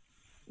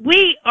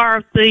 we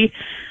are the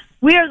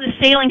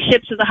sailing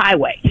ships of the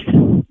highways.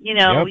 You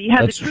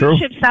have the cruise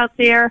ships out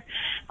there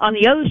on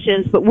the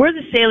oceans, but we're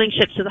the sailing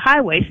ships of the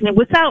highways. And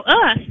without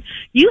us,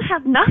 you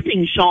have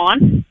nothing,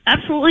 Sean.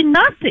 Absolutely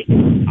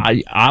nothing.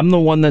 I'm the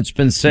one that's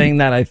been saying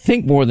that, I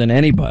think, more than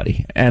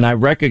anybody. And I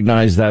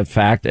recognize that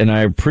fact, and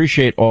I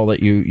appreciate all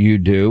that you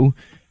do.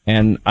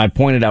 And I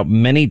pointed out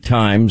many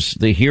times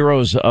the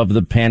heroes of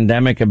the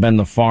pandemic have been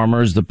the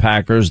farmers, the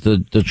packers,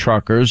 the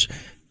truckers,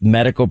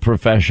 medical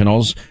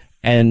professionals.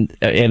 And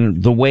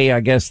the way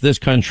I guess this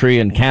country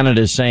and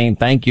Canada is saying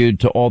thank you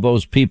to all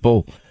those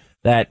people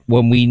that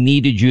when we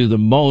needed you the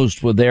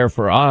most were there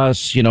for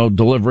us,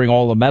 delivering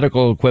all the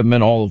medical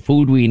equipment, all the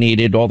food we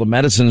needed, all the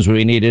medicines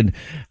we needed.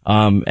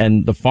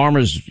 And the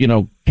farmers,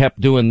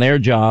 kept doing their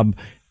job.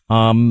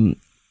 And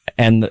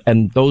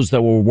those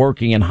that were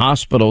working in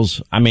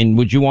hospitals. I mean,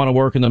 would you want to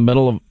work in the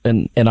middle of,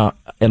 in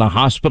a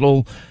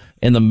hospital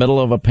in the middle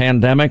of a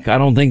pandemic? I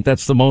don't think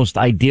that's the most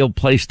ideal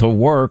place to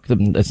work.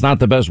 It's not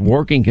the best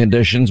working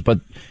conditions, but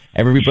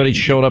everybody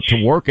showed up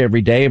to work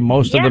every day, and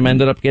most of them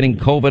ended up getting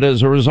COVID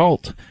as a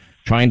result,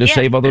 trying to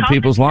save other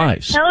people's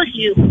lives.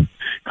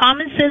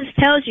 Common sense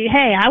tells you,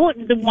 hey, I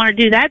wouldn't want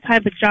to do that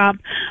type of job.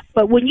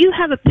 But when you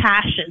have a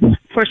passion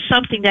for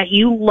something that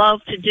you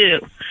love to do,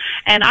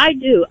 and I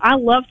do, I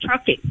love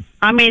trucking.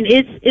 I mean,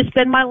 it's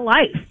been my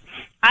life.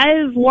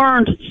 I've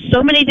learned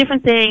so many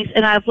different things,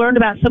 and I've learned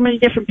about so many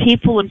different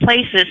people and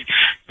places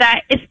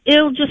that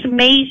it'll just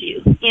amaze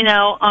you,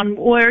 on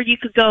where you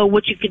could go,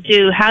 what you could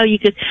do, how you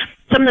could,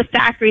 some of the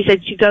factories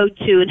that you go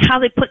to, and how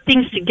they put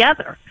things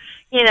together.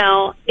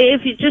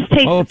 If you just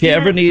take. If you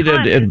ever need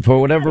it, and for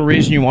whatever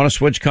reason you want to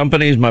switch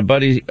companies, my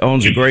buddy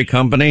owns a great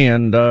company,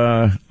 and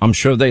I'm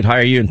sure they'd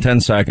hire you in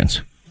 10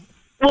 seconds.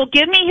 Well,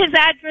 give me his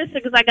address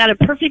because I got a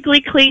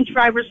perfectly clean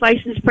driver's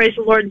license. Praise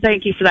the Lord, and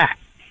thank you for that.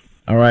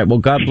 All right. Well,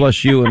 God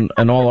bless you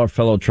and all our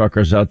fellow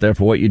truckers out there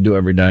for what you do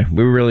every day.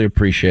 We really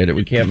appreciate it.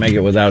 We can't make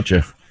it without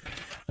you.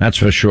 That's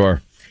for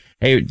sure.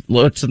 Hey,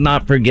 let's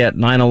not forget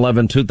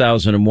 9/11,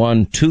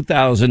 2001,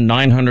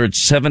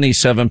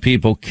 2,977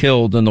 people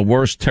killed in the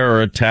worst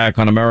terror attack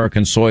on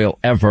American soil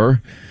ever.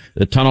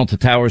 The Tunnel to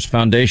Towers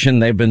Foundation,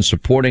 they've been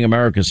supporting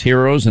America's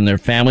heroes and their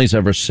families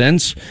ever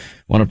since.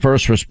 When a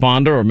first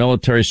responder or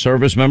military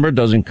service member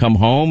doesn't come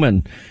home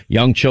and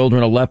young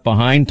children are left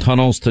behind,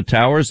 Tunnels to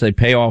Towers, they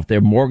pay off their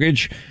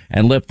mortgage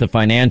and lift the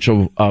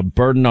financial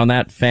burden on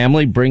that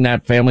family, bring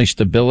that family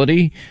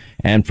stability.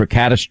 And for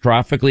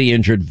catastrophically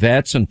injured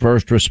vets and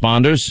first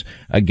responders,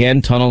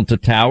 again, Tunnel to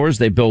Towers,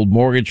 they build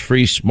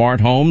mortgage-free smart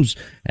homes,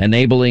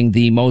 enabling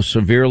the most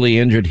severely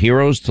injured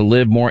heroes to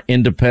live more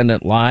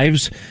independent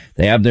lives.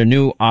 They have their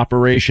new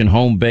Operation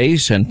Home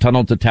Base, and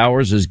Tunnel to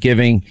Towers is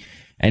giving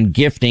and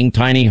gifting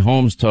tiny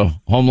homes to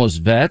homeless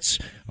vets,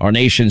 our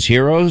nation's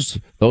heroes,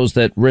 those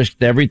that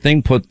risked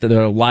everything, put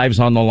their lives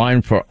on the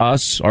line for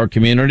us, our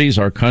communities,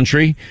 our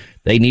country.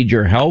 They need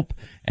your help.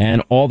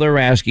 And all they're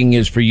asking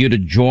is for you to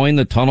join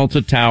the Tunnel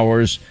to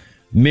Towers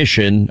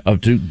mission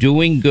of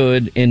doing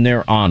good in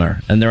their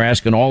honor. And they're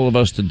asking all of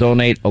us to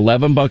donate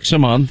 $11 a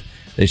month.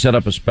 They set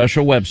up a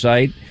special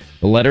website,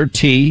 the letter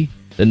T,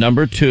 the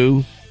number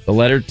 2, the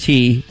letter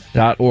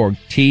T.org.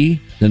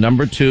 T, the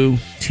number 2,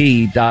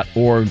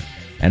 T.org,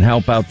 and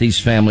help out these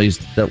families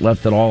that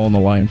left it all on the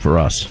line for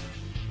us.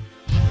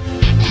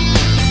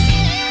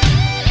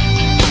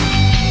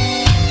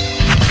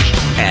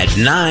 At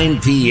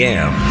 9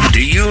 p.m.,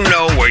 do you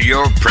know where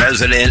your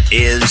president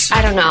is?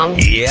 I don't know.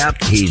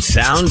 Yep, he's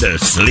sound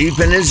asleep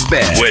in his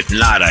bed with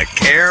not a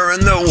care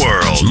in the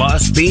world.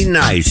 Must be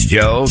nice,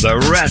 Joe. The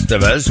rest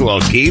of us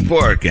will keep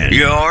working.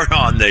 You're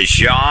on the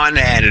Sean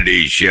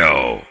Hannity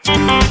Show.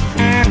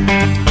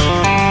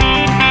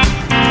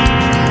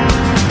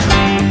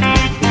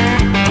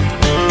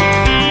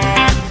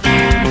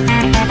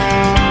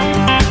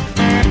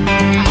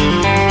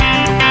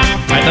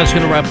 That's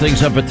going to wrap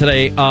things up for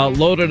today.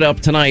 Loaded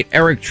up tonight,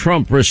 Eric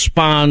Trump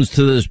responds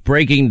to these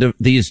breaking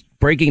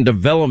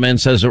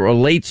developments as it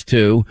relates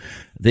to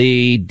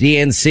the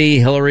DNC,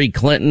 Hillary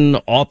Clinton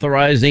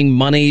authorizing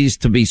monies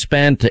to be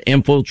spent to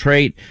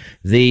infiltrate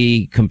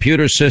the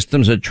computer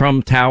systems at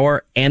Trump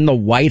Tower and the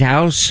White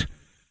House.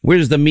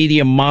 Where's the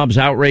media mob's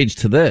outrage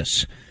to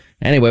this?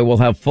 Anyway, we'll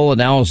have full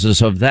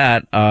analysis of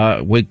that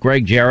with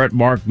Greg Jarrett,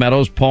 Mark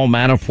Meadows, Paul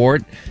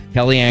Manafort,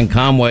 Kellyanne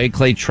Conway,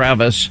 Clay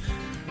Travis.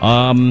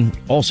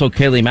 Also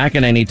Kayleigh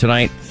McEnany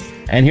tonight.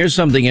 And here's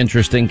something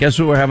interesting. Guess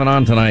who we're having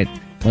on tonight,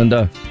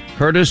 Linda?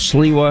 Curtis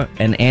Sliwa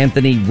and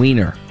Anthony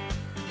Weiner.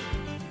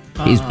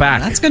 He's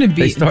back. That's going to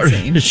be They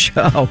started insane. the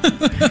show.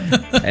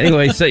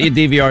 Anyway, set your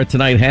DVR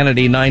tonight,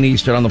 Hannity, 9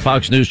 Eastern on the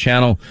Fox News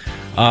Channel.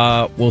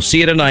 We'll see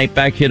you tonight.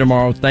 Back here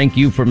tomorrow. Thank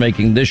you for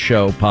making this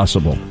show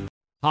possible.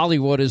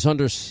 Hollywood is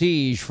under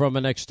siege from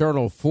an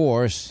external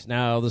force.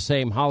 Now, the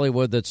same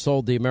Hollywood that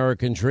sold the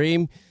American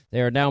dream,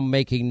 they are now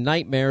making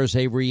nightmares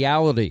a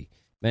reality.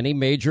 Many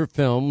major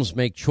films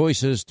make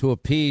choices to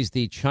appease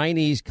the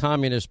Chinese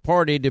Communist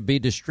Party to be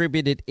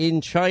distributed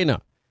in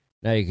China.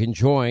 Now you can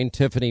join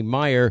Tiffany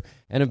Meyer,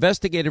 an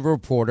investigative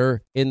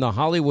reporter in the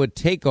Hollywood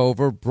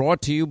Takeover,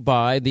 brought to you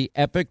by the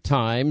Epoch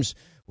Times,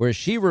 where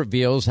she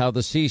reveals how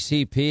the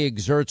CCP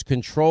exerts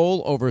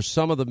control over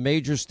some of the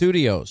major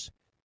studios.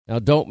 Now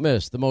don't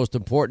miss the most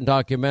important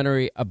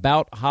documentary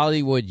about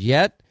Hollywood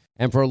yet.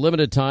 And for a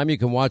limited time, you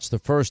can watch the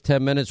first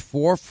 10 minutes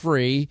for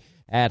free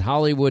at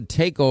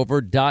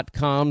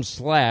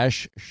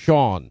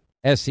HollywoodTakeover.com/Sean,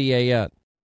 SEAN.